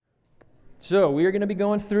So we are going to be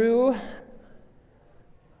going through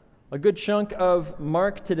a good chunk of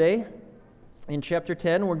Mark today. In chapter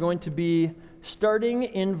 10, we're going to be starting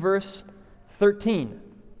in verse 13.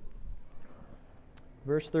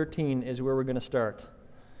 Verse 13 is where we're going to start.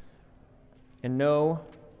 And no,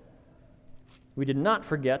 we did not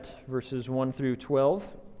forget verses 1 through 12.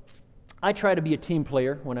 I try to be a team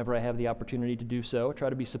player whenever I have the opportunity to do so. I try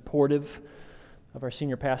to be supportive of our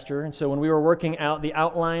senior pastor. And so when we were working out the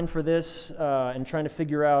outline for this and trying to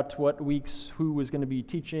figure out what weeks who was going to be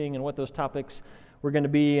teaching and what those topics were going to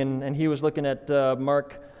be, and he was looking at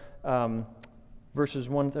Mark chapter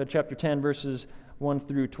 10, verses 1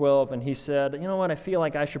 through 12, and he said, you know what, I feel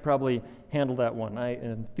like I should probably handle that one. I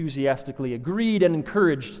enthusiastically agreed and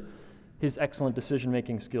encouraged his excellent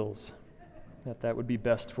decision-making skills, that would be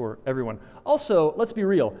best for everyone. Also, let's be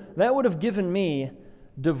real, that would have given me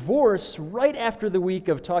divorce right after the week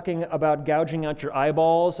of talking about gouging out your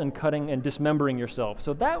eyeballs and cutting and dismembering yourself.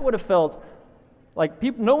 So that would have felt like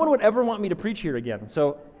no one would ever want me to preach here again.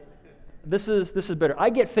 So this is better. I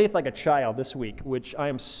get faith like a child this week, which I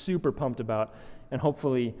am super pumped about, and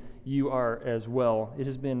hopefully you are as well. It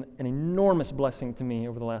has been an enormous blessing to me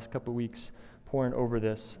over the last couple of weeks pouring over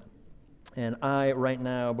this. And I, right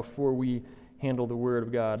now, before we handle the Word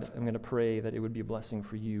of God, I'm going to pray that it would be a blessing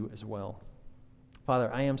for you as well.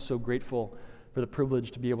 Father, I am so grateful for the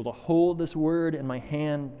privilege to be able to hold this Word in my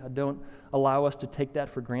hand. Don't allow us to take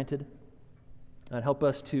that for granted. Help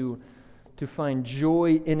us to find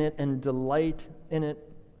joy in it and delight in it.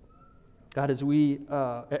 God, as we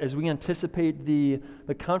anticipate the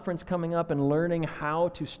conference coming up and learning how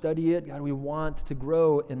to study it, God, we want to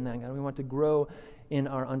grow in that. God, we want to grow in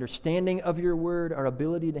our understanding of your Word, our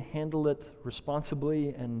ability to handle it responsibly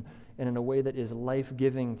and in a way that is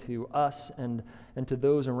life-giving to us and to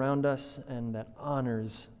those around us and that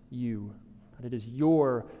honors you. God, it is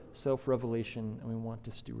your self-revelation, and we want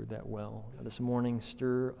to steward that well. God, this morning,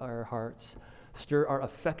 stir our hearts, stir our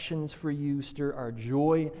affections for you, stir our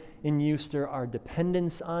joy in you, stir our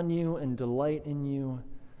dependence on you and delight in you.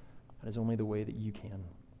 That is only the way that you can.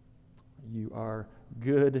 You are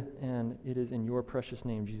good, and it is in your precious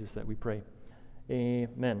name, Jesus, that we pray.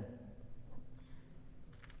 Amen.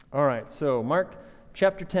 All right, so Mark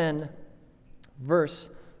chapter 10, verse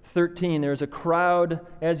 13. There's a crowd,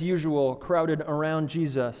 as usual, crowded around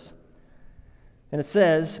Jesus. And it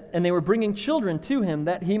says, and they were bringing children to him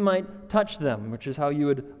that he might touch them, which is how you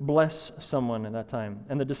would bless someone at that time.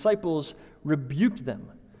 And the disciples rebuked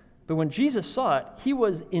them. But when Jesus saw it, he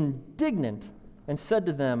was indignant and said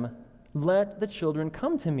to them, let the children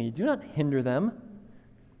come to me. Do not hinder them,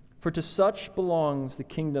 for to such belongs the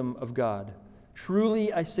kingdom of God.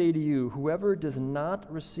 Truly I say to you, whoever does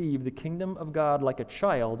not receive the kingdom of God like a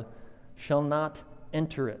child shall not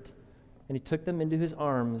enter it. And he took them into his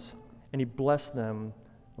arms, and he blessed them,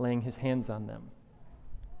 laying his hands on them.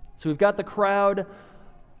 So we've got the crowd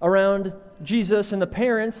around Jesus, and the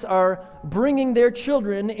parents are bringing their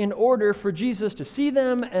children in order for Jesus to see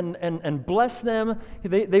them and bless them.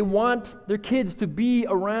 They want their kids to be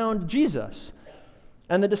around Jesus.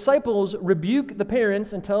 And the disciples rebuke the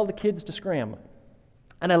parents and tell the kids to scram.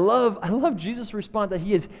 And I love Jesus' response that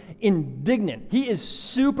he is indignant. He is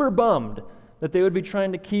super bummed that they would be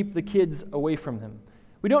trying to keep the kids away from him.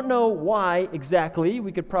 We don't know why exactly.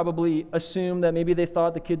 We could probably assume that maybe they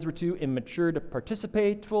thought the kids were too immature to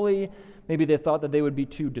participate fully. Maybe they thought that they would be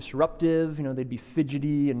too disruptive. They'd be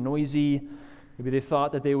fidgety and noisy. Maybe they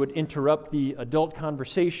thought that they would interrupt the adult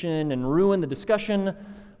conversation and ruin the discussion.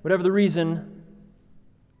 Whatever the reason,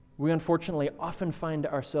 we unfortunately often find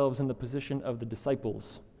ourselves in the position of the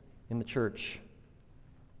disciples in the church.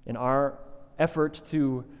 In our effort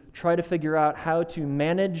to try to figure out how to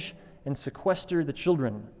manage and sequester the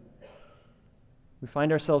children, we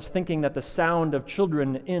find ourselves thinking that the sound of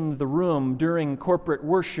children in the room during corporate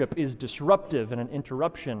worship is disruptive and an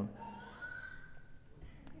interruption.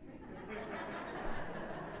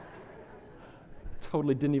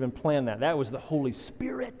 Totally didn't even plan that. That was the Holy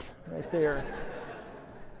Spirit right there.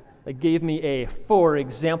 They gave me a for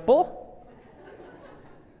example.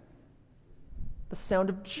 The sound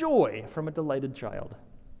of joy from a delighted child.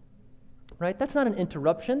 Right? That's not an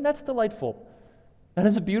interruption. That's delightful. That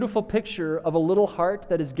is a beautiful picture of a little heart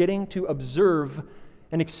that is getting to observe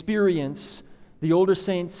and experience the older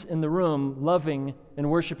saints in the room loving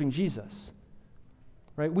and worshiping Jesus.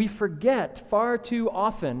 Right? We forget far too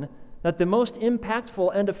often that the most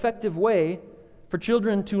impactful and effective way for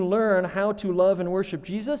children to learn how to love and worship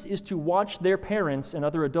Jesus is to watch their parents and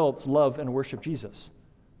other adults love and worship Jesus.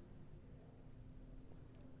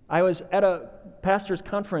 I was at a pastor's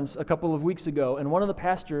conference a couple of weeks ago, and one of the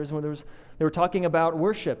pastors, when they were talking about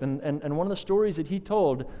worship, and one of the stories that he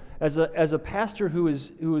told as a pastor who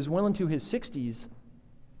is well into his 60s,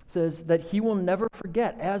 says that he will never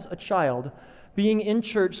forget, as a child, being in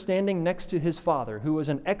church standing next to his father, who was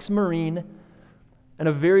an ex-Marine and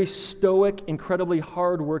a very stoic, incredibly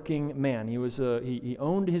hard-working man. He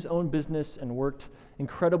owned his own business and worked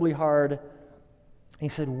incredibly hard. He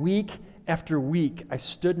said, week after week, I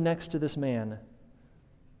stood next to this man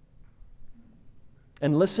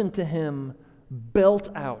and listened to him belt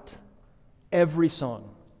out every song.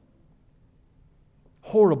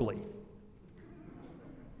 Horribly. He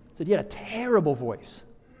said he had a terrible voice,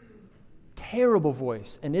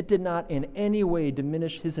 and it did not in any way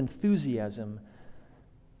diminish his enthusiasm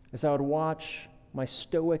as I would watch my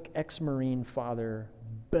stoic ex-Marine father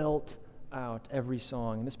belt out every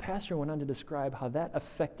song. And this pastor went on to describe how that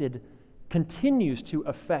continues to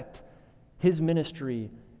affect his ministry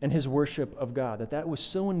and his worship of God, that was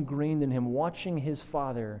so ingrained in him, watching his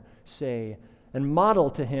father say and model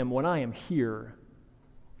to him, when I am here,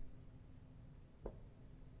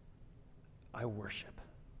 I worship.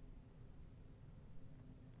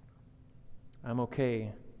 I'm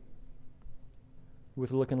okay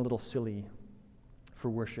with looking a little silly for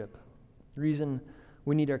worship. The reason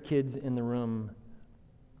we need our kids in the room,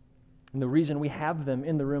 and the reason we have them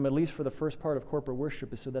in the room, at least for the first part of corporate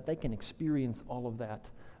worship, is so that they can experience all of that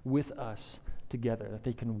with us together, that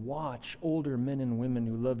they can watch older men and women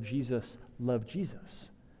who love Jesus,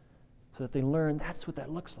 so that they learn that's what that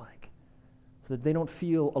looks like, so that they don't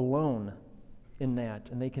feel alone in that,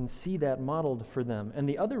 and they can see that modeled for them. And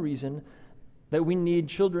the other reason that we need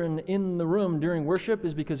children in the room during worship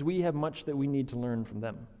is because we have much that we need to learn from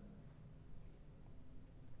them.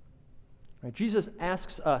 Right? Jesus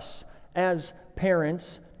asks us as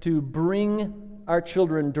parents to bring our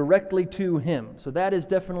children directly to Him. So that is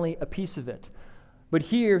definitely a piece of it. But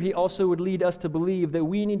here He also would lead us to believe that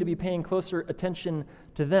we need to be paying closer attention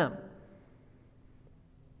to them.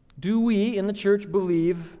 Do we in the church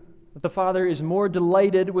believe that the Father is more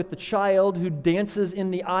delighted with the child who dances in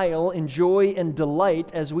the aisle in joy and delight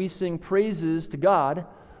as we sing praises to God?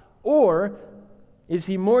 Or is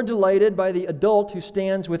He more delighted by the adult who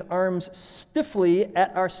stands with arms stiffly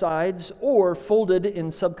at our sides or folded in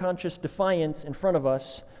subconscious defiance in front of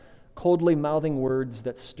us, coldly mouthing words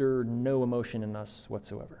that stir no emotion in us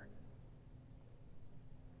whatsoever?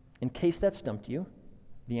 In case that stumped you,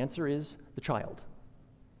 the answer is the child.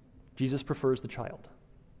 Jesus prefers the child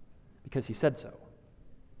because He said so.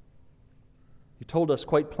 He told us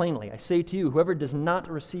quite plainly, I say to you, whoever does not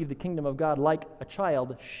receive the kingdom of God like a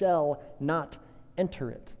child shall not enter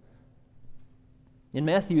it. In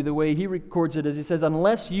Matthew, the way he records it is he says,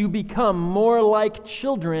 unless you become more like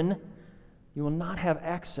children, you will not have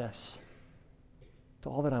access to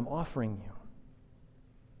all that I'm offering you.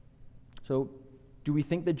 So, do we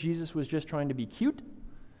think that Jesus was just trying to be cute?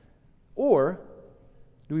 Or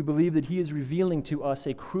do we believe that He is revealing to us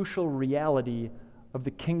a crucial reality of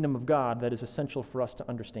the kingdom of God that is essential for us to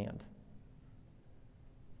understand?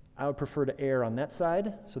 I would prefer to err on that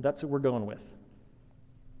side, so that's what we're going with.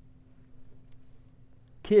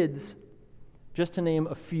 Kids, just to name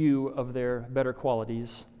a few of their better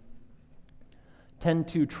qualities, tend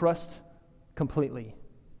to trust completely,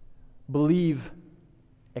 believe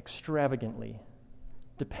extravagantly,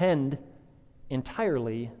 depend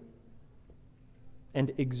entirely,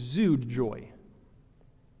 and exude joy.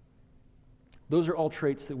 Those are all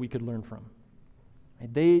traits that we could learn from.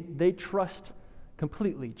 They trust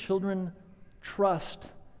completely. Children trust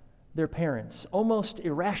their parents almost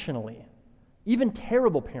irrationally, even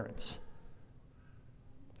terrible parents.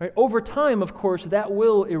 Right? Over time, of course, that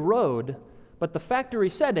will erode, but the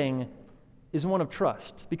factory setting is one of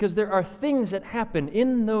trust, because there are things that happen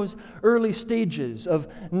in those early stages of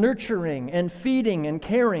nurturing and feeding and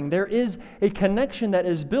caring. There is a connection that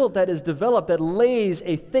is built, that is developed, that lays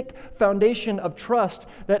a thick foundation of trust,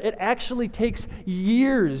 that it actually takes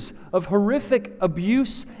years of horrific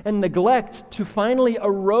abuse and neglect to finally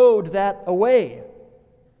erode that away.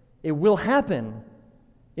 It will happen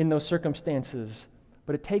in those circumstances,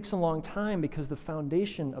 but it takes a long time because the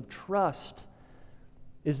foundation of trust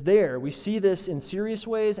is there. We see this in serious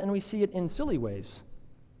ways and we see it in silly ways.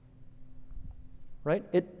 Right?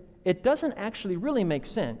 It doesn't actually really make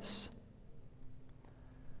sense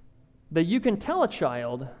that you can tell a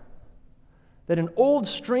child that an old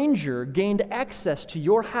stranger gained access to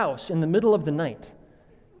your house in the middle of the night,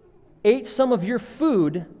 ate some of your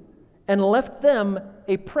food, and left them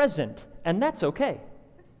a present, and that's okay.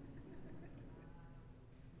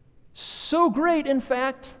 So great, in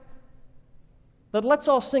fact, that let's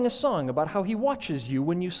all sing a song about how he watches you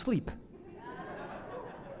when you sleep.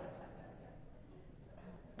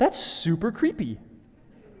 That's super creepy.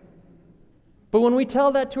 But when we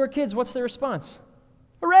tell that to our kids, what's their response?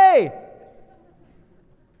 Hooray!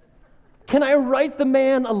 Can I write the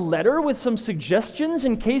man a letter with some suggestions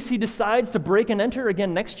in case he decides to break and enter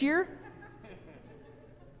again next year?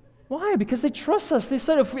 Why? Because they trust us. They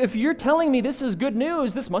said, if you're telling me this is good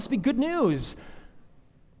news, this must be good news.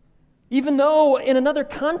 Even though in another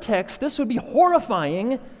context this would be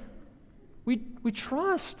horrifying, we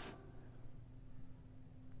trust.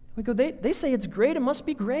 We go, they say it's great, it must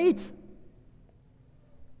be great.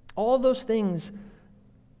 All those things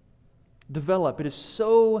develop. It is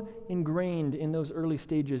so ingrained in those early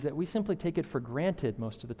stages that we simply take it for granted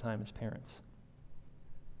most of the time as parents.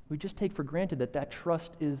 We just take for granted that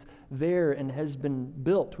trust is there and has been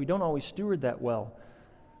built. We don't always steward that well.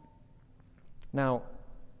 Now,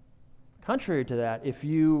 contrary to that, if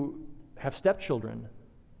you have stepchildren,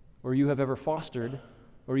 or you have ever fostered,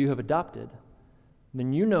 or you have adopted,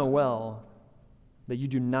 then you know well that you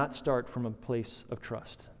do not start from a place of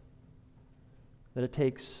trust. That it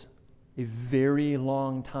takes a very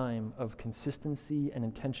long time of consistency and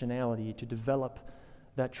intentionality to develop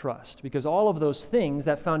that trust. Because all of those things,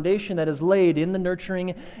 that foundation that is laid in the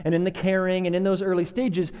nurturing and in the caring and in those early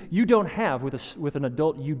stages, you don't have with an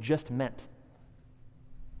adult you just met.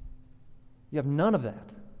 You have none of that.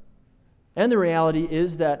 And the reality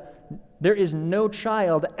is that there is no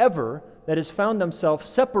child ever that has found themselves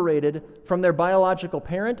separated from their biological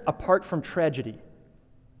parent apart from tragedy.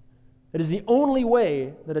 It is the only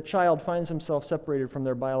way that a child finds himself separated from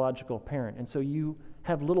their biological parent. And so you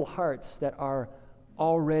have little hearts that are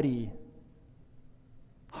already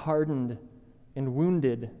hardened and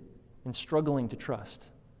wounded and struggling to trust.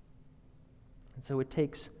 And so it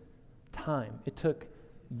takes time. It took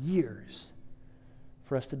years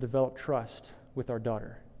for us to develop trust with our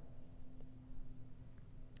daughter.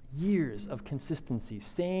 Years of consistency,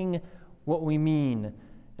 saying what we mean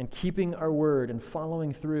and keeping our word and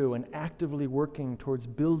following through and actively working towards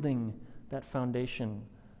building that foundation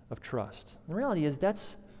of trust. The reality is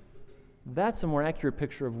that's a more accurate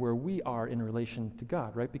picture of where we are in relation to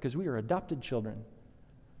God, right? Because we are adopted children.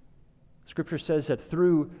 Scripture says that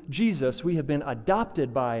through Jesus we have been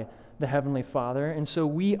adopted by the Heavenly Father, and so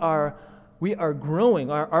we are growing.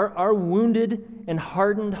 Our wounded and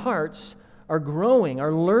hardened hearts are growing,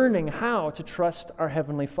 are learning how to trust our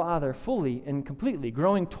Heavenly Father fully and completely,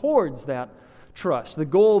 growing towards that trust, the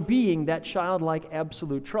goal being that childlike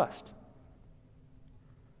absolute trust.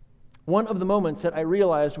 One of the moments that I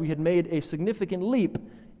realized we had made a significant leap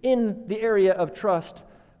in the area of trust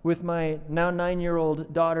with my now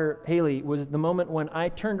 9-year-old daughter, Haley, was the moment when I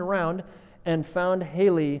turned around and found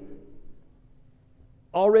Haley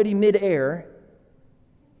already midair,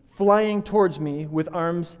 flying towards me with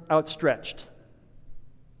arms outstretched,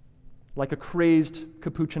 like a crazed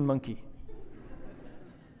capuchin monkey.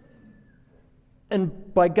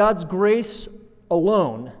 And by God's grace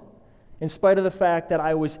alone, in spite of the fact that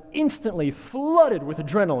I was instantly flooded with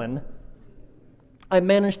adrenaline, I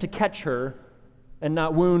managed to catch her and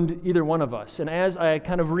not wound either one of us. And as I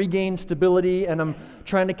kind of regained stability and I'm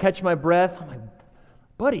trying to catch my breath, I'm like,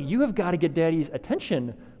 buddy, you have got to get Daddy's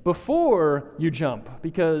attention before you jump,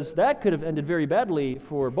 because that could have ended very badly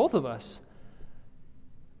for both of us.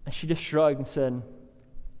 And she just shrugged and said,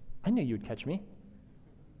 I knew you would catch me.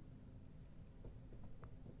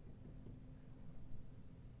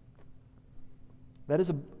 That is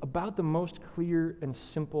about the most clear and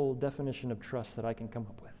simple definition of trust that I can come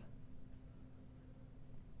up with.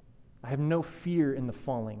 I have no fear in the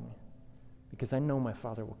falling because I know my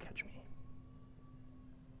Father will catch me.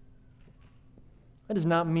 That does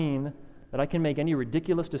not mean that I can make any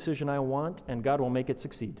ridiculous decision I want and God will make it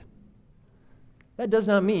succeed. That does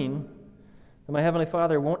not mean that my Heavenly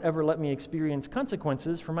Father won't ever let me experience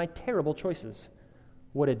consequences for my terrible choices.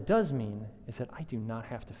 What it does mean is that I do not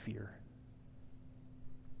have to fear.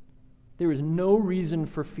 There is no reason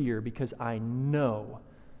for fear because I know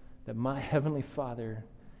that my Heavenly Father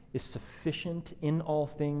is sufficient in all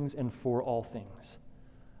things and for all things.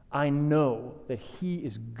 I know that He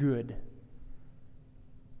is good.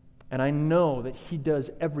 And I know that He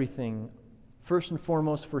does everything, first and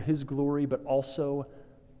foremost for His glory, but also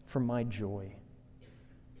for my joy.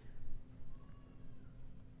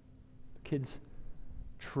 Kids,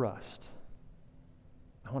 trust.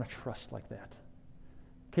 I want to trust like that.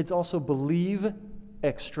 Kids also believe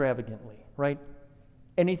extravagantly, right?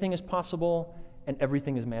 Anything is possible and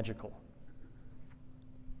everything is magical.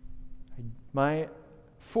 My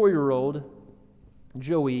 4-year-old,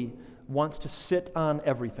 Joey, wants to sit on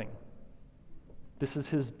everything. This is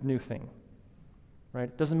his new thing, right?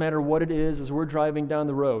 It doesn't matter what it is. As we're driving down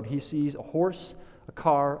the road, he sees a horse, a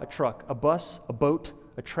car, a truck, a bus, a boat,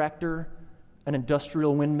 a tractor, an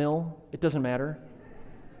industrial windmill. It doesn't matter.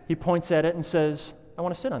 He points at it and says, I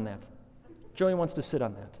want to sit on that. Joey wants to sit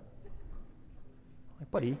on that. I'm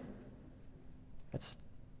like, buddy, it's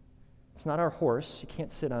not our horse. You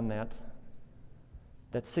can't sit on that.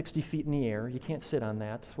 That's 60 feet in the air. You can't sit on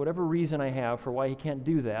that. Whatever reason I have for why he can't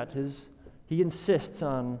do that is he insists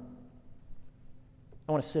on,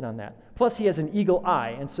 I want to sit on that. Plus, he has an eagle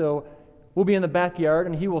eye, and so we'll be in the backyard,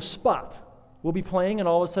 and he will spot. We'll be playing, and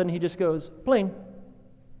all of a sudden he just goes, plane.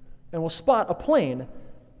 And we'll spot a plane,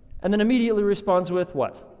 and then immediately responds with,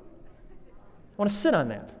 what? I want to sit on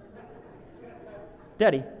that.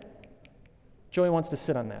 Daddy, Joey wants to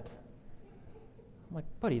sit on that. I'm like,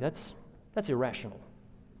 buddy, that's irrational.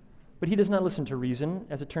 But he does not listen to reason,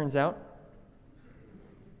 as it turns out.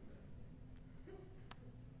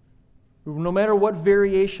 No matter what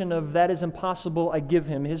variation of that is impossible I give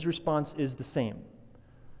him, his response is the same.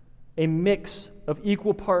 A mix of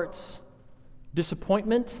equal parts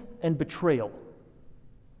disappointment and betrayal.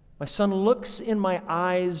 My son looks in my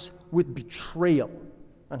eyes with betrayal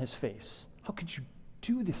on his face. How could you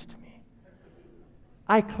do this to me?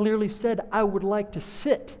 I clearly said I would like to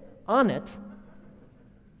sit on it.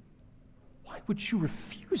 Why would you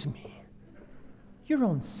refuse me? Your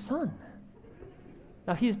own son.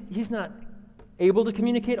 Now, he's not able to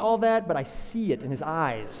communicate all that, but I see it in his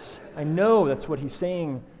eyes. I know that's what he's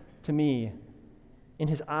saying to me in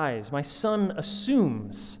his eyes. My son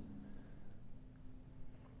assumes,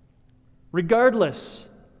 regardless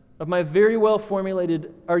of my very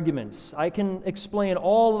well-formulated arguments, I can explain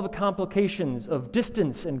all of the complications of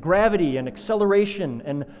distance and gravity and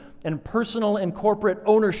acceleration and personal and corporate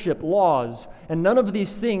ownership laws, and none of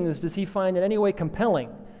these things does he find in any way compelling,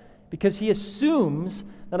 because he assumes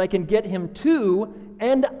that I can get him to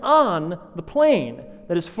and on the plane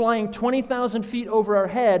that is flying 20,000 feet over our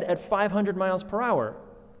head at 500 miles per hour.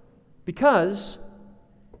 Because,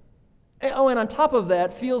 and on top of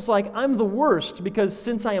that, feels like I'm the worst, because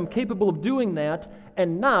since I am capable of doing that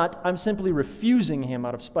and not, I'm simply refusing him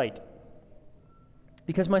out of spite.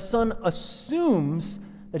 Because my son assumes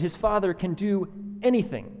that his father can do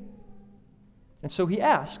anything. And so he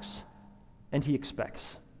asks, and he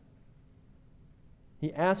expects.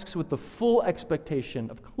 He asks with the full expectation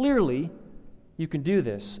of, clearly, you can do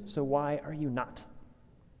this, so why are you not?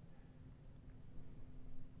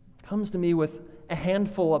 Comes to me with a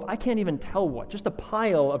handful of, I can't even tell what, just a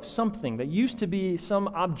pile of something that used to be some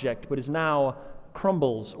object but is now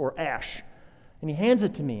crumbles or ash. And he hands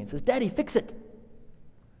it to me and says, Daddy, fix it.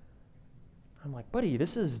 I'm like, buddy,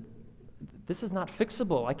 this is not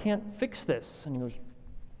fixable. I can't fix this. And he goes,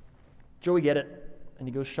 Joey, get it. And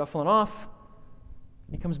he goes shuffling off.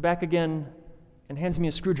 He comes back again and hands me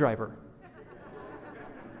a screwdriver.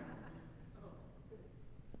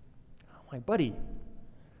 I'm like, buddy,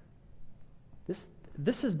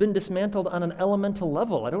 this has been dismantled on an elemental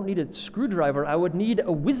level. I don't need a screwdriver. I would need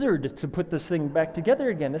a wizard to put this thing back together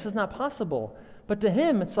again. This is not possible. But to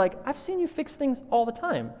him, it's like, I've seen you fix things all the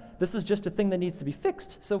time. This is just a thing that needs to be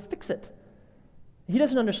fixed, so fix it. He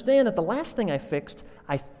doesn't understand that the last thing I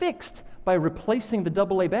fixed by replacing the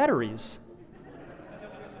AA batteries.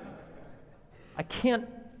 I can't,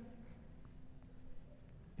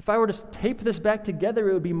 if I were to tape this back together,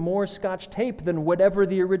 it would be more Scotch tape than whatever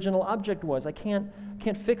the original object was. I can't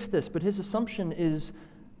fix this. But his assumption is,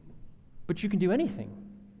 but you can do anything.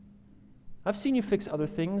 I've seen you fix other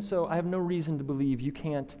things, so I have no reason to believe you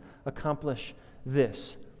can't accomplish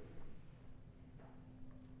this.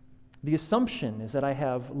 The assumption is that I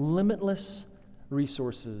have limitless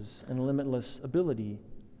resources and limitless ability.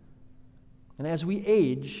 And as we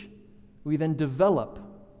age, we then develop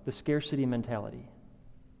the scarcity mentality.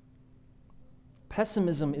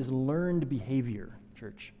 Pessimism is learned behavior,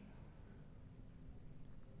 church.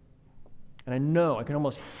 And I know, I can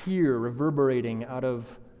almost hear reverberating out of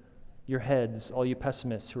your heads, all you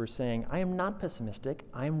pessimists who are saying, I am not pessimistic,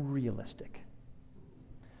 I am realistic.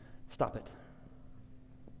 Stop it.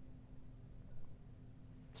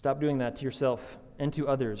 Stop doing that to yourself and to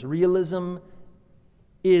others. Realism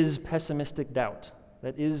is pessimistic doubt.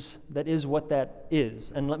 That is what that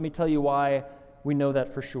is. And let me tell you why we know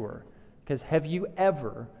that for sure. Because have you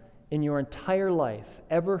ever, in your entire life,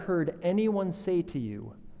 ever heard anyone say to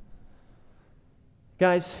you,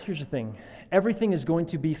 guys, here's the thing. Everything is going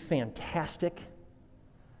to be fantastic,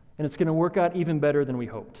 and it's going to work out even better than we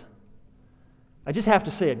hoped. I just have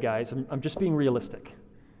to say it, guys. I'm just being realistic.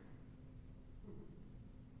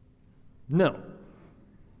 No.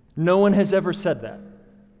 No one has ever said that.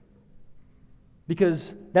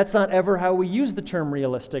 Because that's not ever how we use the term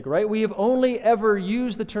realistic, right? We have only ever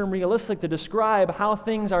used the term realistic to describe how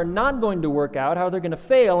things are not going to work out, how they're going to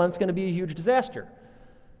fail, and it's going to be a huge disaster.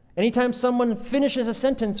 Anytime someone finishes a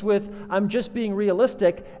sentence with, "I'm just being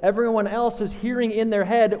realistic," everyone else is hearing in their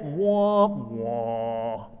head, "wah,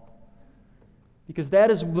 wah." Because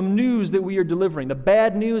that is the news that we are delivering, the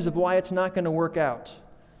bad news of why it's not going to work out.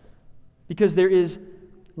 Because there is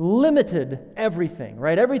limited everything,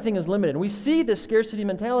 right? Everything is limited. And we see this scarcity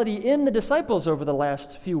mentality in the disciples over the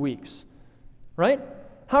last few weeks, right?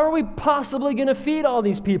 How are we possibly going to feed all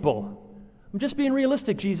these people? I'm just being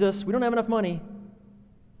realistic, Jesus. We don't have enough money.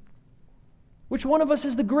 Which one of us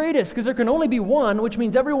is the greatest? Because there can only be one, which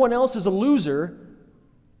means everyone else is a loser.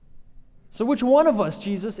 So which one of us,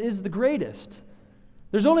 Jesus, is the greatest?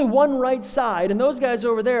 There's only one right side, and those guys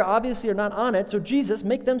over there obviously are not on it, so Jesus,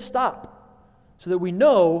 make them stop so that we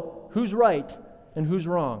know who's right and who's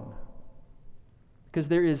wrong. Because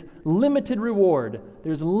there is limited reward,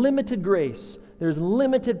 there's limited grace, there's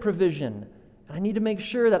limited provision. And I need to make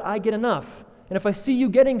sure that I get enough. And if I see you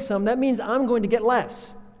getting some, that means I'm going to get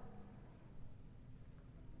less.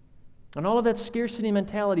 And all of that scarcity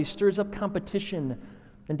mentality stirs up competition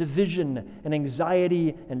and division and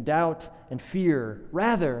anxiety and doubt and fear,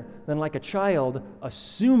 rather than like a child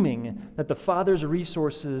assuming that the Father's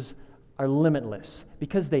resources are limitless,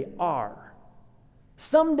 because they are.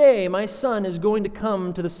 Someday my son is going to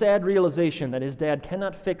come to the sad realization that his dad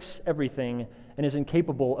cannot fix everything and is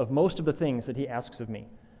incapable of most of the things that he asks of me.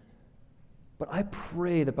 But I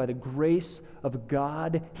pray that by the grace of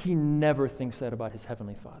God, he never thinks that about his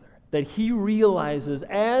Heavenly Father. That he realizes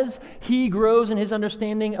as he grows in his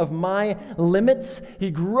understanding of my limits,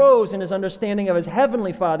 he grows in his understanding of his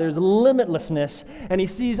Heavenly Father's limitlessness, and he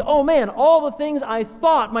sees, oh man, all the things I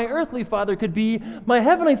thought my earthly father could be, my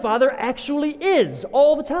Heavenly Father actually is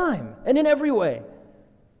all the time and in every way.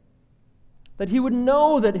 That he would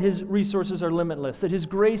know that his resources are limitless, that his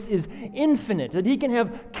grace is infinite, that he can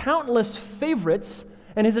have countless favorites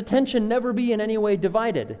and his attention never be in any way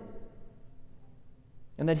divided.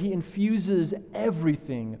 And that he infuses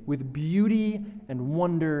everything with beauty and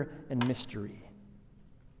wonder and mystery.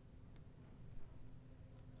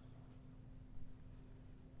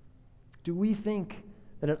 Do we think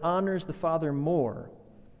that it honors the Father more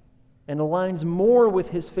and aligns more with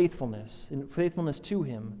his faithfulness and faithfulness to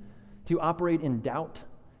him to operate in doubt,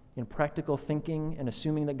 in practical thinking, and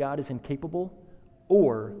assuming that God is incapable,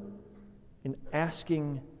 or in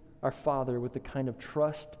asking our Father with the kind of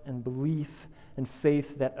trust and belief and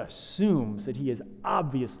faith that assumes that he is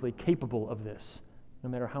obviously capable of this, no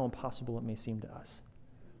matter how impossible it may seem to us?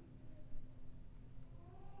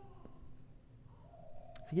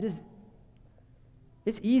 See,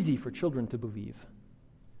 it's easy for children to believe.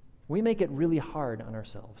 We make it really hard on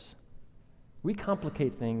ourselves. We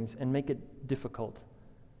complicate things and make it difficult.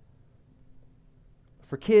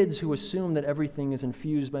 For kids who assume that everything is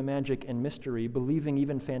infused by magic and mystery, believing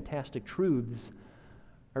even fantastic truths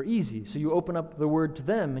are easy. So you open up the Word to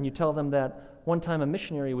them and you tell them that one time a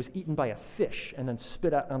missionary was eaten by a fish and then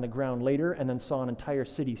spit out on the ground later and then saw an entire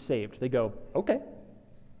city saved. They go, okay.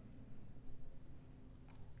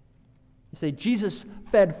 You say, Jesus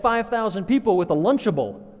fed 5,000 people with a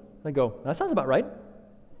Lunchable. They go, that sounds about right.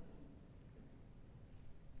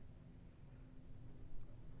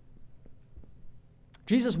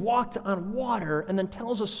 Jesus walked on water and then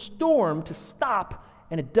tells a storm to stop,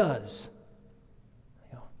 and it does.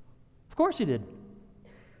 Of course he did.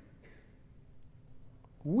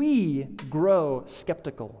 We grow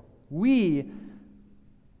skeptical. We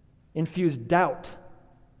infuse doubt.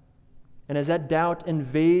 And as that doubt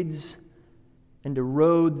invades and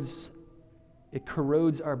erodes, it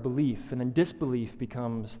corrodes our belief, and then disbelief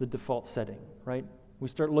becomes the default setting, right? We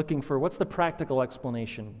start looking for what's the practical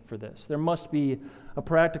explanation for this. There must be a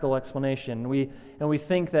practical explanation. And we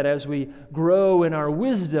think that as we grow in our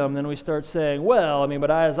wisdom, then we start saying, well, but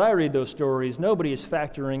as I read those stories, nobody is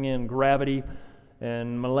factoring in gravity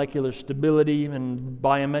and molecular stability and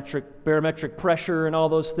barometric pressure and all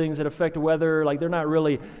those things that affect weather. Like, they're not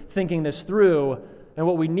really thinking this through. And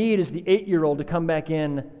what we need is the 8-year-old to come back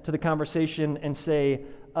in to the conversation and say,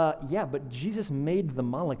 yeah, but Jesus made the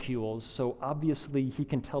molecules, so obviously he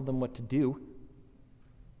can tell them what to do.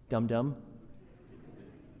 Dum-dum.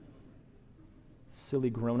 Silly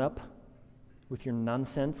grown-up with your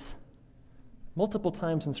nonsense. Multiple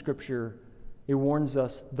times in Scripture, it warns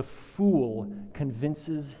us, the fool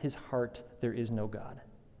convinces his heart there is no God.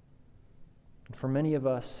 And for many of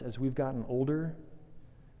us, as we've gotten older,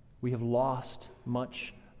 we have lost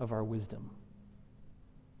much of our wisdom.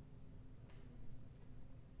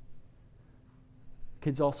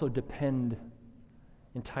 Kids also depend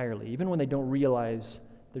entirely, even when they don't realize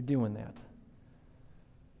they're doing that.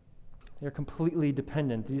 They're completely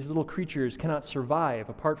dependent. These little creatures cannot survive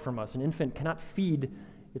apart from us. An infant cannot feed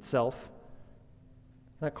itself,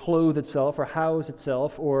 cannot clothe itself, or house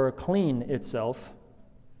itself, or clean itself.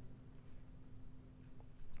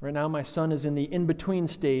 Right now, my son is in the in-between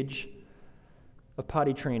stage of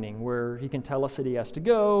potty training, where he can tell us that he has to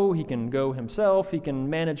go, he can go himself, he can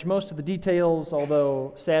manage most of the details,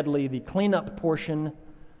 although, sadly, the cleanup portion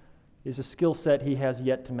is a skill set he has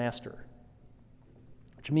yet to master.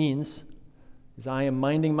 Which means, as I am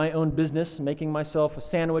minding my own business, making myself a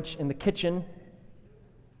sandwich in the kitchen,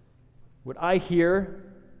 what I hear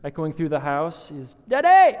echoing through the house is,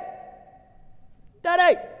 "Daddy!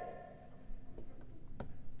 Daddy!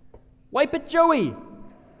 Wipe it, Joey!"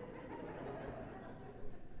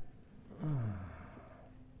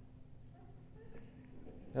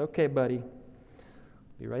 Okay, buddy.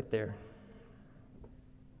 Be right there.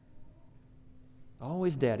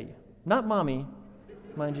 Always daddy. Not mommy,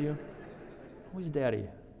 mind you. Always daddy.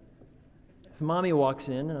 If mommy walks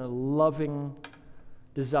in a loving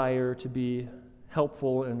desire to be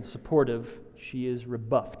helpful and supportive, she is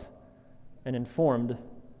rebuffed and informed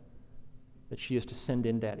that she is to send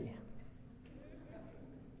in daddy.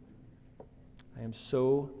 I am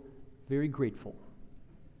so very grateful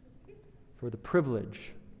for the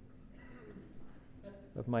privilege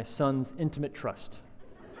of my son's intimate trust.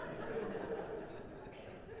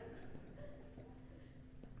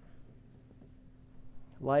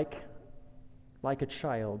 Like a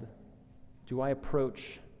child, do I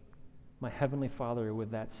approach my Heavenly Father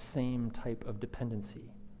with that same type of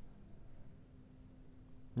dependency,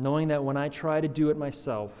 knowing that when I try to do it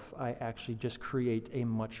myself, I actually just create a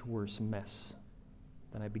much worse mess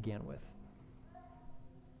than I began with?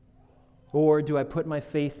 Or do I put my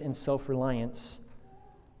faith in self-reliance,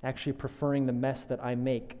 actually preferring the mess that I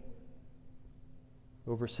make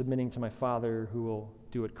over submitting to my Father who will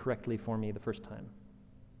do it correctly for me the first time?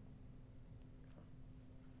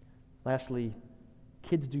 Lastly,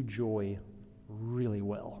 kids do joy really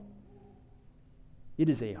well. It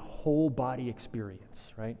is a whole body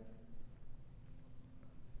experience, right?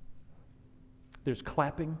 There's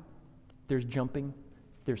clapping, there's jumping,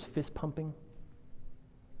 there's fist pumping.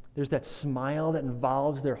 There's that smile that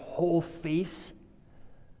involves their whole face.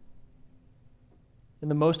 In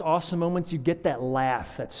the most awesome moments, you get that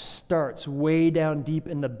laugh that starts way down deep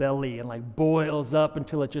in the belly and like boils up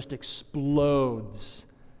until it just explodes.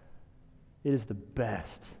 It is the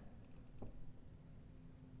best.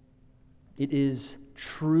 It is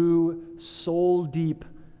true soul-deep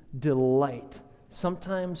delight,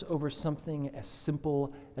 sometimes over something as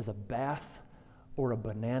simple as a bath or a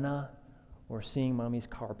banana or seeing mommy's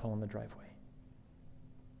car pull in the driveway.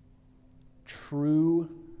 True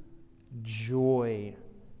joy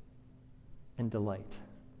and delight.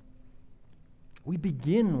 We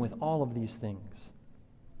begin with all of these things.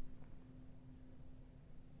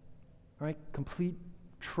 Right? Complete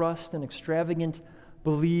trust and extravagant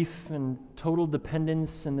belief and total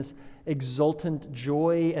dependence and this exultant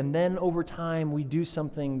joy, and then over time we do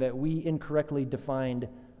something that we incorrectly defined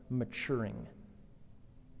maturing.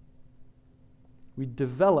 We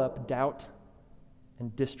develop doubt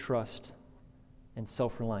and distrust and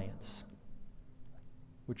self-reliance,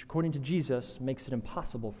 which according to Jesus makes it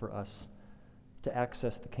impossible for us to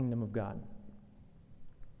access the kingdom of God.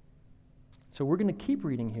 So we're going to keep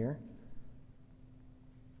reading here,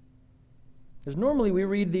 because normally we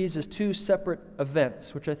read these as two separate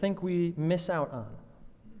events, which I think we miss out on.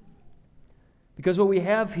 Because what we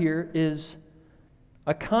have here is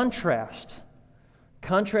a contrasting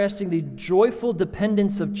the joyful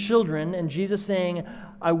dependence of children, and Jesus saying,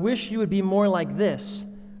 "I wish you would be more like this,"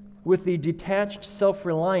 with the detached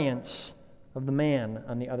self-reliance of the man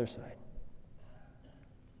on the other side.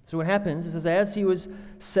 So what happens is, as he was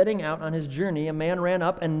setting out on his journey, a man ran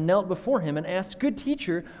up and knelt before him and asked, "Good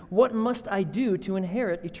teacher, what must I do to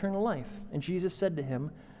inherit eternal life?" And Jesus said to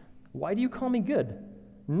him, "Why do you call me good?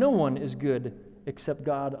 No one is good except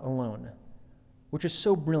God alone." Which is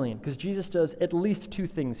so brilliant, because Jesus does at least two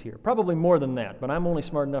things here. Probably more than that, but I'm only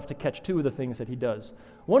smart enough to catch two of the things that he does.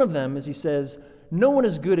 One of them is he says, no one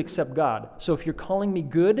is good except God. So if you're calling me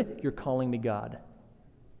good, you're calling me God.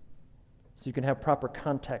 So you can have proper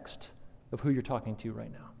context of who you're talking to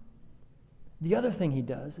right now. The other thing he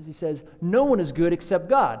does is he says, no one is good except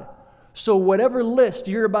God. So whatever list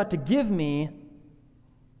you're about to give me,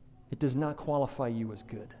 it does not qualify you as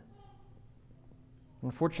good.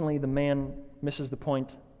 Unfortunately, the man misses the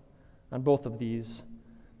point on both of these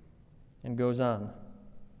and goes on.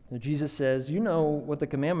 Now, Jesus says, you know what the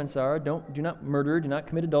commandments are. Do not murder, do not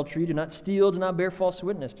commit adultery, do not steal, do not bear false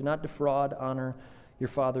witness, do not defraud, honor your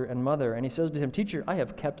father and mother. And he says to him, Teacher, I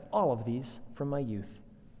have kept all of these from my youth.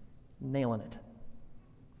 Nailing it.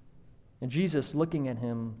 And Jesus, looking at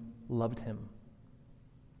him, loved him.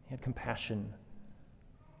 He had compassion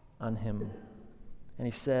on him.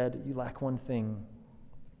 And he said, you lack one thing.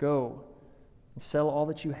 Go and sell all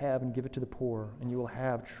that you have and give it to the poor, and you will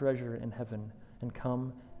have treasure in heaven. And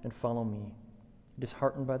come and follow me.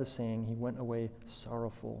 Disheartened by the saying, he went away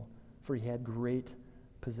sorrowful, for he had great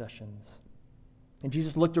possessions. And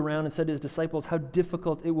Jesus looked around and said to his disciples, how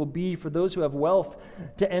difficult it will be for those who have wealth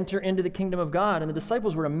to enter into the kingdom of God. And the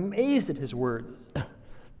disciples were amazed at his words.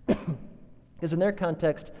 Because in their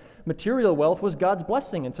context, material wealth was God's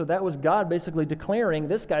blessing. And so that was God basically declaring,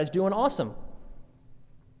 this guy's doing awesome.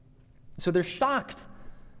 So they're shocked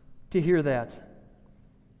to hear that.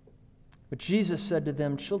 But Jesus said to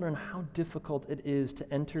them, children, how difficult it is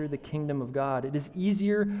to enter the kingdom of God. It is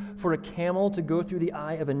easier for a camel to go through the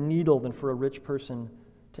eye of a needle than for a rich person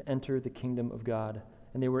to enter the kingdom of God.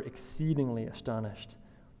 And they were exceedingly astonished.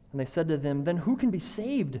 And they said to them, then who can be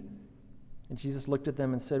saved? And Jesus looked at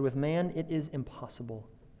them and said, with man it is impossible,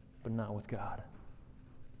 but not with God.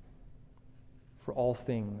 For all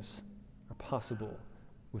things are possible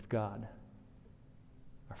with God.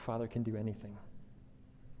 Our Father can do anything.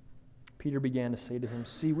 Peter began to say to him,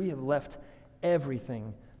 see, we have left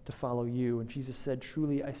everything to follow you. And Jesus said,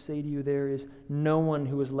 truly, I say to you, there is no one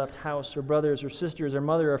who has left house or brothers or sisters or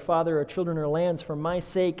mother or father or children or lands for my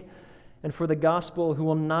sake and for the gospel who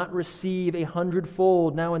will not receive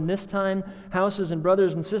 100-fold. Now in this time, houses and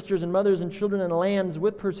brothers and sisters and mothers and children and lands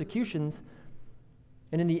with persecutions,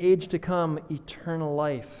 and in the age to come, eternal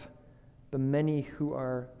life. The many who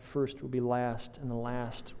are first will be last, and the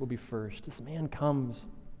last will be first. This man comes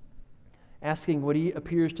asking what he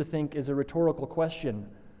appears to think is a rhetorical question.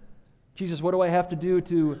 Jesus, what do I have to do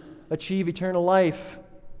to achieve eternal life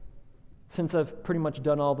since I've pretty much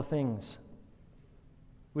done all the things?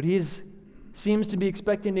 What he seems to be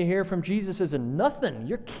expecting to hear from Jesus is nothing.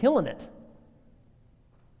 You're killing it.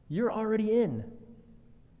 You're already in.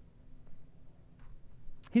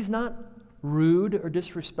 He's not rude or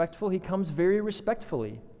disrespectful. He comes very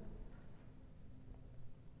respectfully.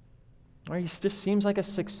 Or he just seems like a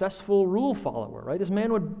successful rule follower, right? This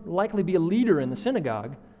man would likely be a leader in the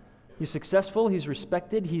synagogue. He's successful, he's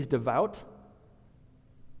respected, he's devout.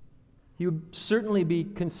 He would certainly be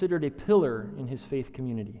considered a pillar in his faith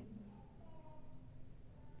community.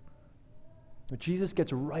 But Jesus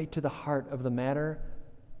gets right to the heart of the matter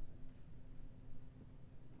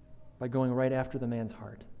by going right after the man's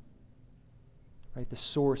heart. Right? The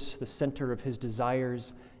source, the center of his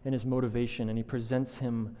desires and his motivation, and he presents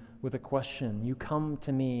him with a question. You come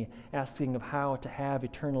to me asking of how to have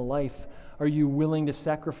eternal life. Are you willing to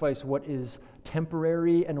sacrifice what is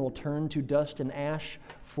temporary and will turn to dust and ash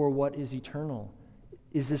for what is eternal?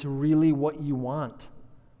 Is this really what you want?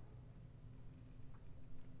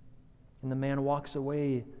 And the man walks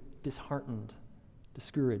away disheartened,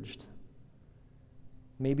 discouraged.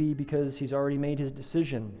 Maybe because he's already made his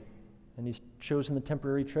decision and he's chosen the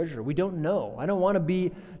temporary treasure. We don't know. I don't want to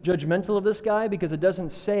be judgmental of this guy because it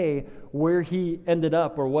doesn't say where he ended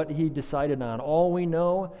up or what he decided on. All we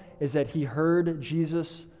know is that he heard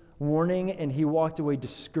Jesus' warning and he walked away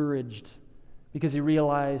discouraged because he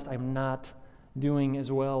realized, I'm not doing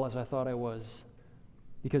as well as I thought I was,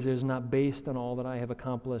 because it is not based on all that I have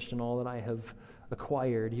accomplished and all that I have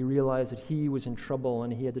acquired. He realized that he was in trouble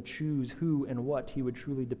and he had to choose who and what he would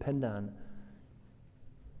truly depend on.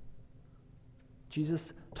 Jesus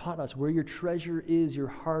taught us, where your treasure is, your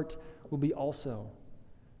heart will be also.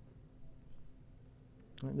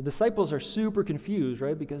 The disciples are super confused,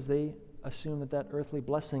 right? Because they assume that earthly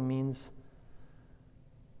blessing means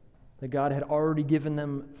that God had already given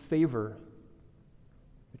them favor.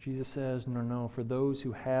 But Jesus says, no, for those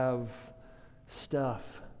who have stuff,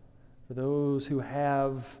 for those who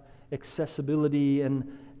have accessibility and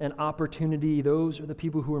opportunity, those are the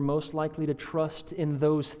people who are most likely to trust in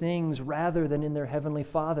those things rather than in their Heavenly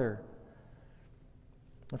Father.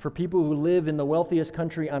 And for people who live in the wealthiest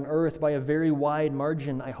country on earth by a very wide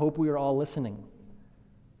margin, I hope we are all listening.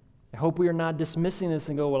 I hope we are not dismissing this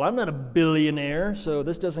and go, well, I'm not a billionaire, so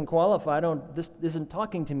this doesn't qualify. This isn't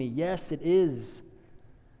talking to me. Yes, it is.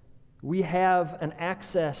 We have an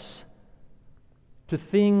access to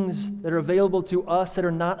things that are available to us that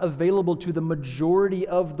are not available to the majority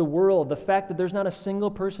of the world. The fact that there's not a single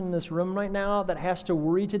person in this room right now that has to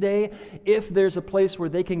worry today if there's a place where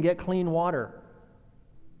they can get clean water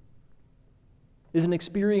is an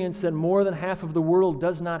experience that more than half of the world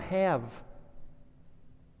does not have.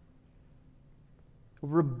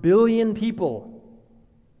 Over 1 billion people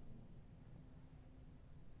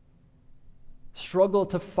struggle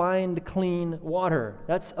to find clean water.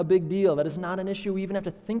 That's a big deal. That is not an issue we even have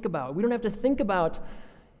to think about. We don't have to think about,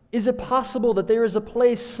 is it possible that there is a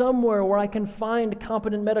place somewhere where I can find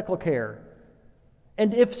competent medical care?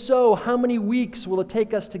 And if so, how many weeks will it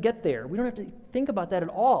take us to get there? We don't have to think about that at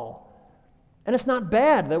all. And it's not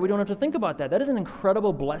bad that we don't have to think about that. That is an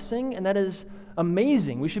incredible blessing, and that is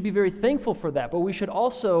amazing. We should be very thankful for that. But we should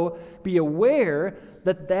also be aware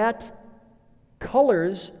that that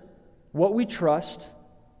colors what we trust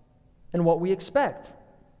and what we expect.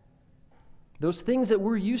 Those things that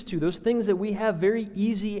we're used to, those things that we have very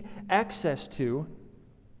easy access to,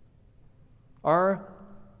 our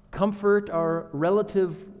comfort, our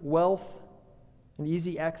relative wealth, and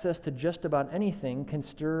easy access to just about anything can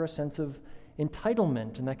stir a sense of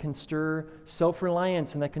entitlement, and that can stir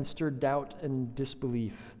self-reliance, and that can stir doubt and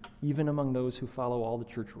disbelief, even among those who follow all the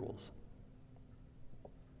church rules.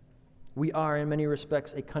 We are, in many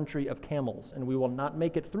respects, a country of camels, and we will not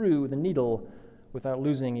make it through the needle without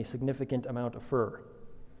losing a significant amount of fur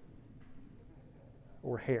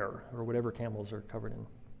or hair or whatever camels are covered in.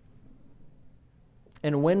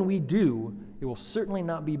 And when we do, it will certainly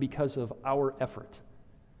not be because of our effort.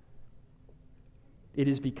 It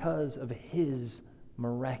is because of His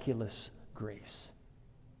miraculous grace.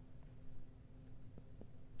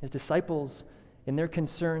 His disciples, in their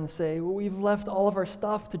concern, say, well, we've left all of our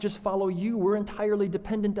stuff to just follow you. We're entirely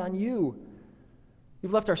dependent on you.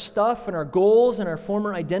 We've left our stuff and our goals and our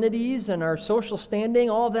former identities and our social standing,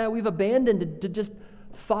 all of that we've abandoned to just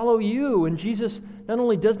follow you. And Jesus not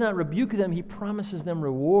only does not rebuke them, He promises them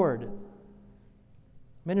reward.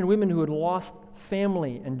 Men and women who had lost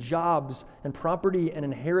family and jobs and property and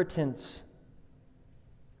inheritance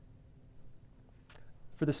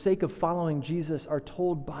for the sake of following Jesus are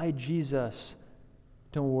told by Jesus,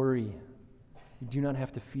 don't worry, you do not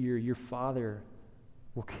have to fear. Your Father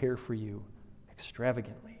will care for you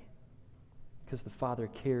extravagantly because the Father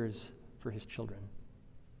cares for His children.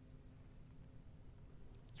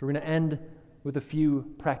 So we're going to end with a few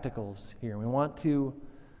practicals here. We want to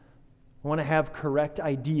have correct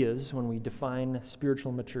ideas when we define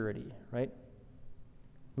spiritual maturity, right?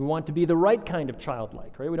 We want to be the right kind of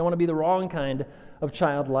childlike, right? We don't want to be the wrong kind of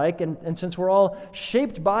childlike. And since we're all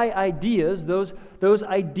shaped by ideas, those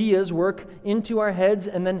ideas work into our heads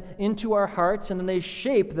and then into our hearts, and then they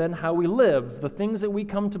shape then how we live. The things that we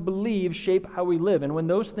come to believe shape how we live. And when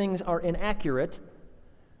those things are inaccurate,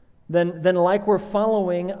 then like we're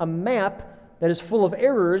following a map that is full of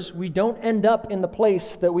errors, we don't end up in the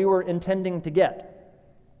place that we were intending to get.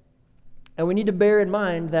 And we need to bear in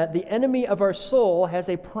mind that the enemy of our soul has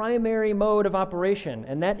a primary mode of operation,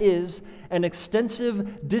 and that is an extensive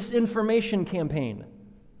disinformation campaign.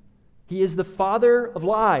 He is the father of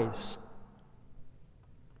lies.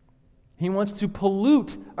 He wants to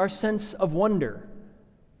pollute our sense of wonder.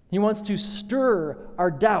 He wants to stir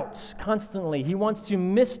our doubts constantly. He wants to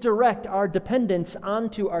misdirect our dependence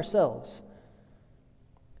onto ourselves,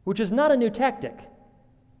 which is not a new tactic.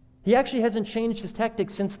 He actually hasn't changed his tactic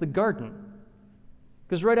since the garden,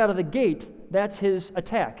 because right out of the gate, that's his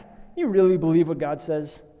attack. You really believe what God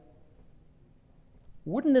says?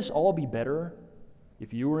 Wouldn't this all be better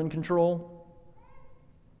if you were in control?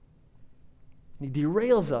 He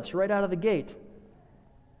derails us right out of the gate.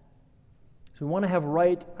 So we want to have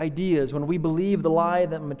right ideas. When we believe the lie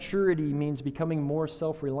that maturity means becoming more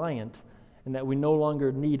self-reliant and that we no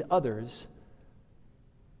longer need others,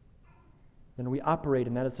 then we operate,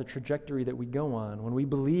 and that is the trajectory that we go on. When we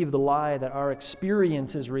believe the lie that our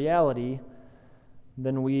experience is reality,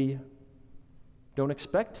 then we don't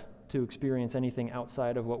expect to experience anything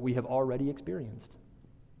outside of what we have already experienced.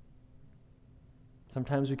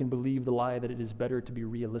 Sometimes we can believe the lie that it is better to be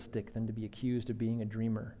realistic than to be accused of being a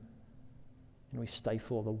dreamer. And we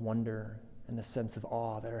stifle the wonder and the sense of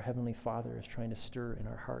awe that our Heavenly Father is trying to stir in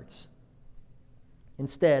our hearts.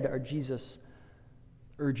 Instead, our Jesus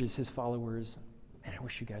urges His followers, man, I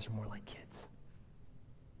wish you guys were more like kids.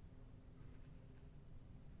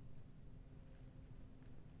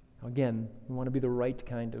 Now again, we want to be the right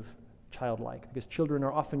kind of childlike, because children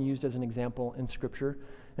are often used as an example in Scripture,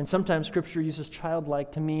 and sometimes Scripture uses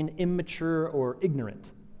childlike to mean immature or ignorant.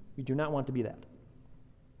 We do not want to be that.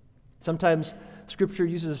 Sometimes Scripture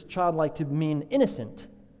uses childlike to mean innocent,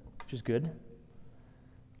 which is good,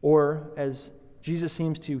 or as Jesus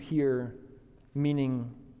seems to here, meaning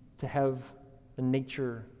to have the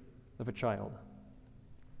nature of a child.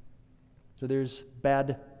 So there's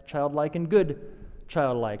bad childlike and good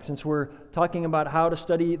childlike. Since we're talking about how to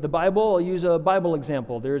study the Bible, I'll use a Bible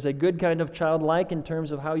example. There's a good kind of childlike in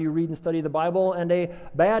terms of how you read and study the Bible, and a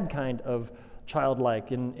bad kind of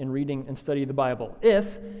childlike in reading and study the Bible.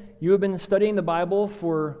 If you have been studying the Bible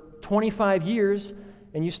for 25 years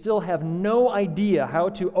and you still have no idea how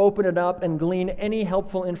to open it up and glean any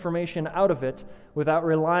helpful information out of it without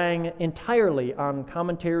relying entirely on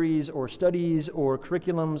commentaries or studies or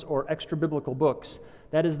curriculums or extra biblical books,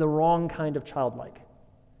 that is the wrong kind of childlike.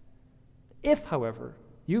 If, however,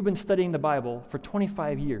 you've been studying the Bible for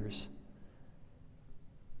 25 years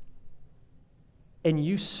and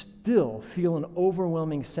you still feel an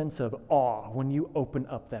overwhelming sense of awe when you open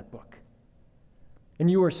up that book,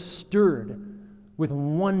 and you are stirred with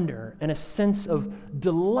wonder and a sense of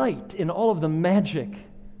delight in all of the magic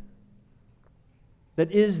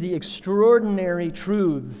that is the extraordinary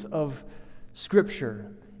truths of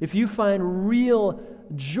Scripture, if you find real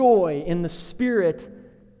joy in the Spirit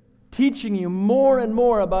teaching you more and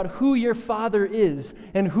more about who your Father is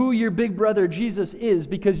and who your big brother Jesus is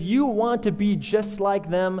because you want to be just like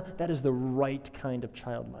them, that is the right kind of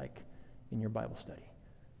childlike in your Bible study.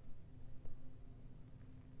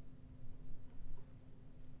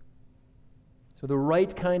 So the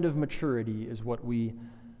right kind of maturity is what we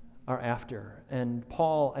are after. And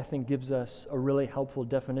Paul, I think, gives us a really helpful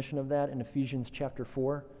definition of that in Ephesians chapter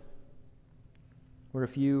 4, where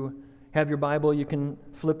if you have your Bible, you can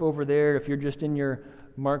flip over there. If you're just in your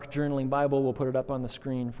Mark journaling Bible, we'll put it up on the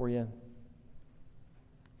screen for you.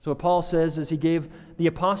 So what Paul says is he gave the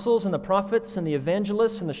apostles and the prophets and the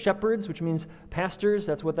evangelists and the shepherds, which means pastors,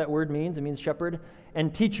 that's what that word means, it means shepherd,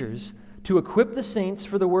 and teachers, to equip the saints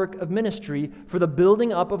for the work of ministry, for the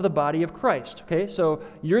building up of the body of Christ. Okay, so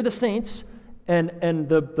you're the saints, and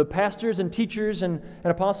the pastors and teachers and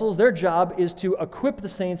apostles, their job is to equip the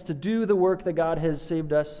saints to do the work that God has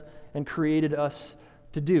saved us and created us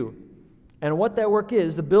to do. And what that work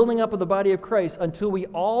is, the building up of the body of Christ until we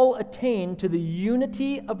all attain to the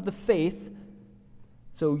unity of the faith,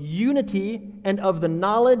 so unity and of the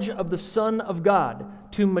knowledge of the Son of God,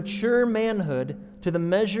 to mature manhood, to the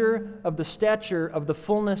measure of the stature of the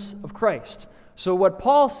fullness of Christ. So what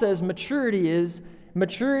Paul says maturity is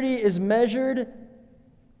measured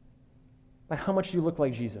by how much you look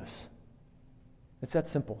like Jesus. It's that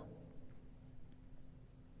simple.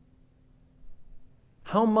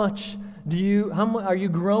 How much are you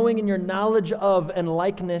growing in your knowledge of and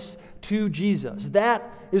likeness to Jesus? That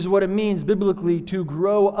is what it means biblically to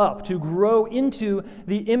grow up, to grow into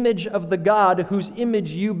the image of the God whose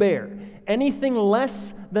image you bear. Anything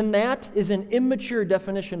less than that is an immature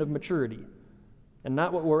definition of maturity, and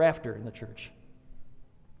not what we're after in the church.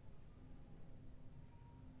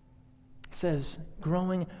 It says,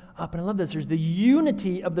 growing up, and I love this, there's the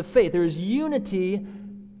unity of the faith. There is unity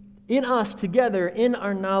in us together in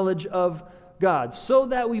our knowledge of God, so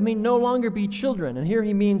that we may no longer be children. And here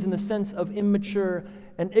he means in the sense of immature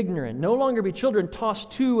and ignorant. No longer be children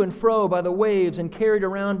tossed to and fro by the waves and carried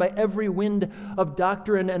around by every wind of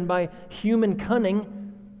doctrine and by human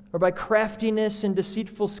cunning or by craftiness and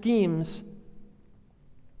deceitful schemes.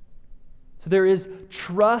 So there is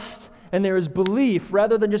trust and there is belief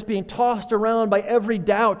rather than just being tossed around by every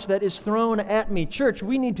doubt that is thrown at me. Church,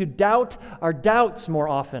 we need to doubt our doubts more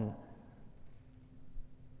often.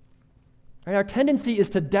 Right? Our tendency is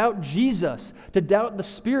to doubt Jesus, to doubt the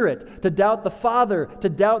Spirit, to doubt the Father, to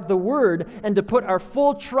doubt the Word, and to put our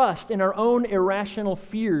full trust in our own irrational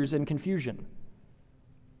fears and confusion.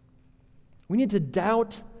 We need to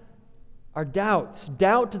doubt our doubts,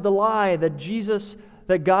 doubt the lie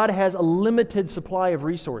that God has a limited supply of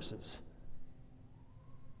resources.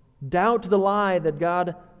 Doubt the lie that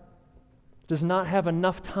God does not have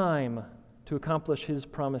enough time to accomplish His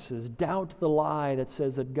promises. Doubt the lie that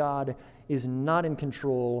says that God is not in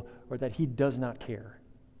control or that He does not care.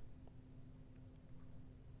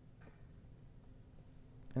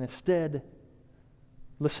 And instead,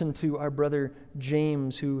 listen to our brother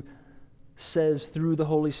James, who says through the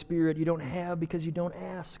Holy Spirit, you don't have because you don't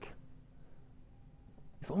ask.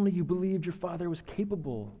 If only you believed your Father was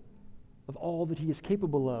capable of all that He is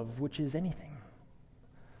capable of, which is anything.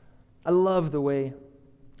 I love the way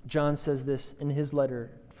John says this in his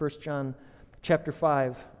letter, 1 John chapter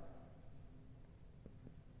 5.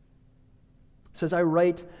 It says, I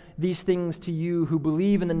write these things to you who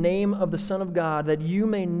believe in the name of the Son of God, that you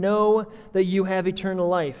may know that you have eternal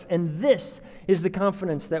life. And this is the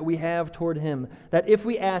confidence that we have toward Him, that if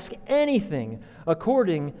we ask anything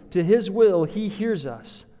according to His will, He hears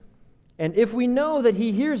us. And if we know that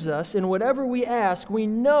He hears us in whatever we ask, we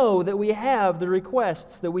know that we have the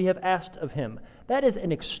requests that we have asked of Him. That is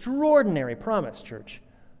an extraordinary promise, church.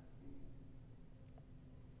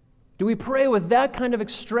 Do we pray with that kind of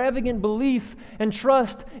extravagant belief and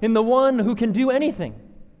trust in the one who can do anything?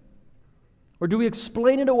 Or do we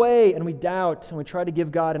explain it away and we doubt and we try to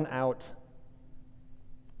give God an out?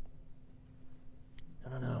 I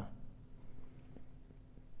don't know.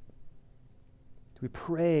 Do we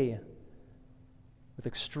pray with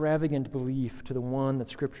extravagant belief to the one that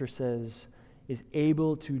Scripture says is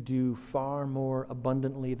able to do far more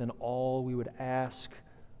abundantly than all we would ask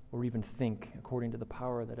or even think, according to the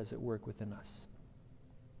power that is at work within us?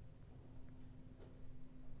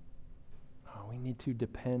 Oh, we need to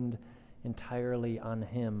depend entirely on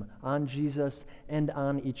Him, on Jesus, and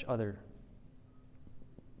on each other.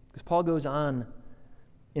 Because Paul goes on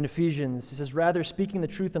in Ephesians, he says, rather, speaking the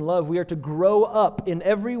truth in love, we are to grow up in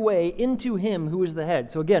every way into Him who is the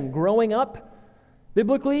head. So again, growing up,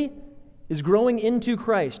 biblically, is growing into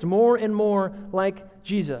Christ, more and more like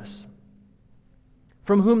Jesus,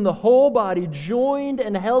 from whom the whole body, joined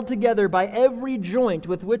and held together by every joint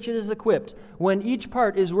with which it is equipped, when each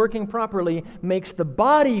part is working properly, makes the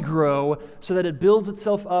body grow so that it builds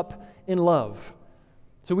itself up in love.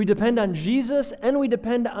 So we depend on Jesus and we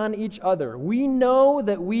depend on each other. We know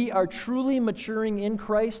that we are truly maturing in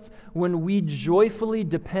Christ when we joyfully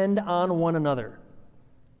depend on one another.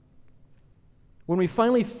 When we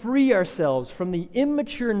finally free ourselves from the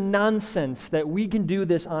immature nonsense that we can do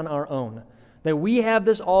this on our own, that we have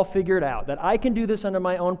this all figured out, that I can do this under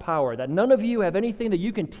my own power, that none of you have anything that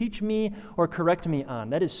you can teach me or correct me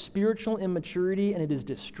on. That is spiritual immaturity, and it is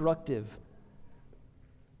destructive.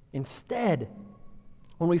 Instead,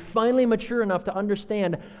 when we finally mature enough to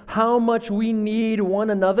understand how much we need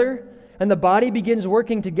one another, and the body begins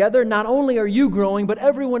working together, not only are you growing, but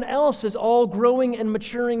everyone else is all growing and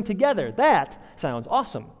maturing together. That sounds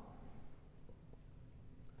awesome.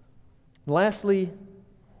 Lastly,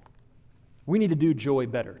 we need to do joy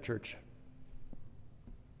better, church.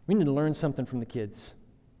 We need to learn something from the kids.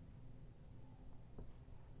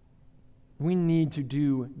 We need to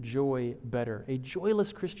do joy better. A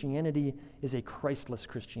joyless Christianity is a Christless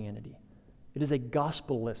Christianity. It is a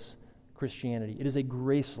gospel-less Christianity. It is a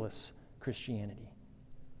graceless Christianity.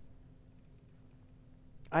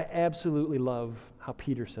 I absolutely love how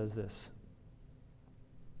Peter says this.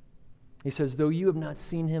 He says, though you have not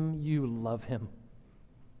seen him, you love him.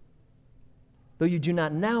 Though you do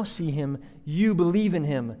not now see him, you believe in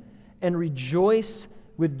him and rejoice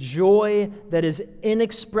with joy that is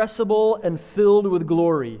inexpressible and filled with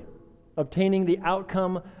glory, obtaining the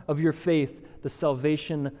outcome of your faith, the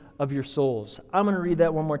salvation of your souls. I'm going to read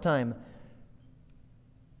that one more time.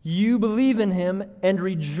 You believe in him and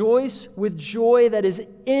rejoice with joy that is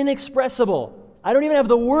inexpressible. I don't even have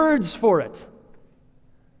the words for it.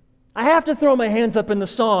 I have to throw my hands up in the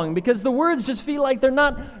song because the words just feel like they're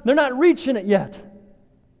not reaching it yet.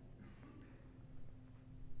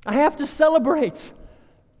 I have to celebrate.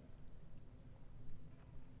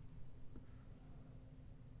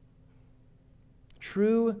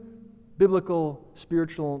 True biblical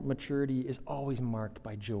spiritual maturity is always marked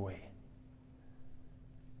by joy.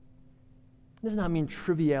 It does not mean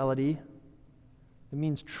triviality. It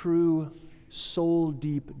means true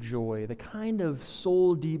soul-deep joy, the kind of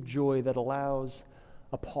soul-deep joy that allows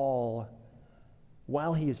a Paul,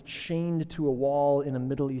 while he is chained to a wall in a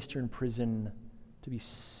Middle Eastern prison, to be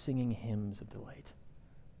singing hymns of delight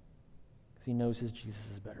because he knows his Jesus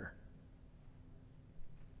is better.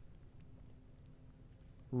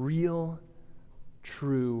 Real,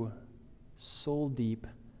 true, soul-deep,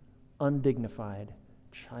 undignified,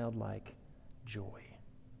 childlike joy.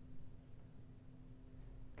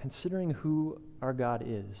 Considering who our God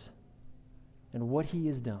is and what he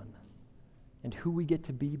has done and who we get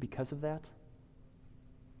to be because of that,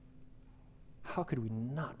 how could we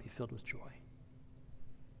not be filled with joy?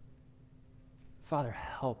 Father,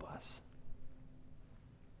 help us.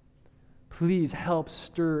 Please help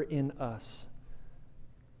stir in us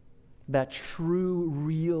that true,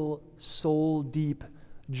 real, soul-deep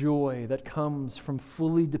joy that comes from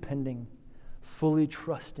fully depending, fully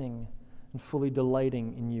trusting, and fully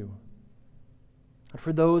delighting in you. And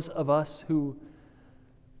for those of us who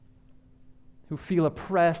feel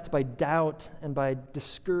oppressed by doubt and by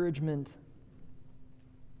discouragement,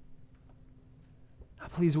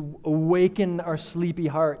 please awaken our sleepy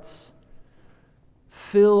hearts.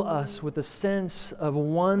 Fill us with a sense of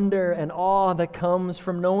wonder and awe that comes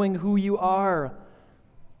from knowing who you are.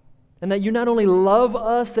 And that you not only love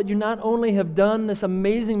us, that you not only have done this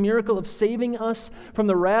amazing miracle of saving us from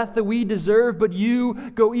the wrath that we deserve, but you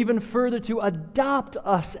go even further to adopt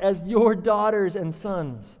us as your daughters and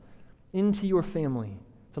sons into your family,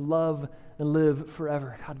 to love and live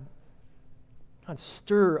forever. God, God,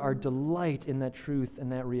 stir our delight in that truth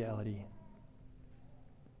and that reality.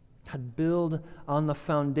 God, build on the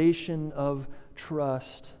foundation of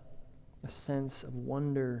trust a sense of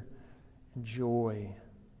wonder and joy.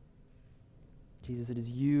 Jesus, it is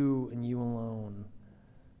you and you alone.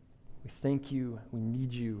 We thank you. We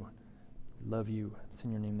need you. We love you. It's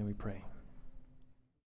in your name that we pray.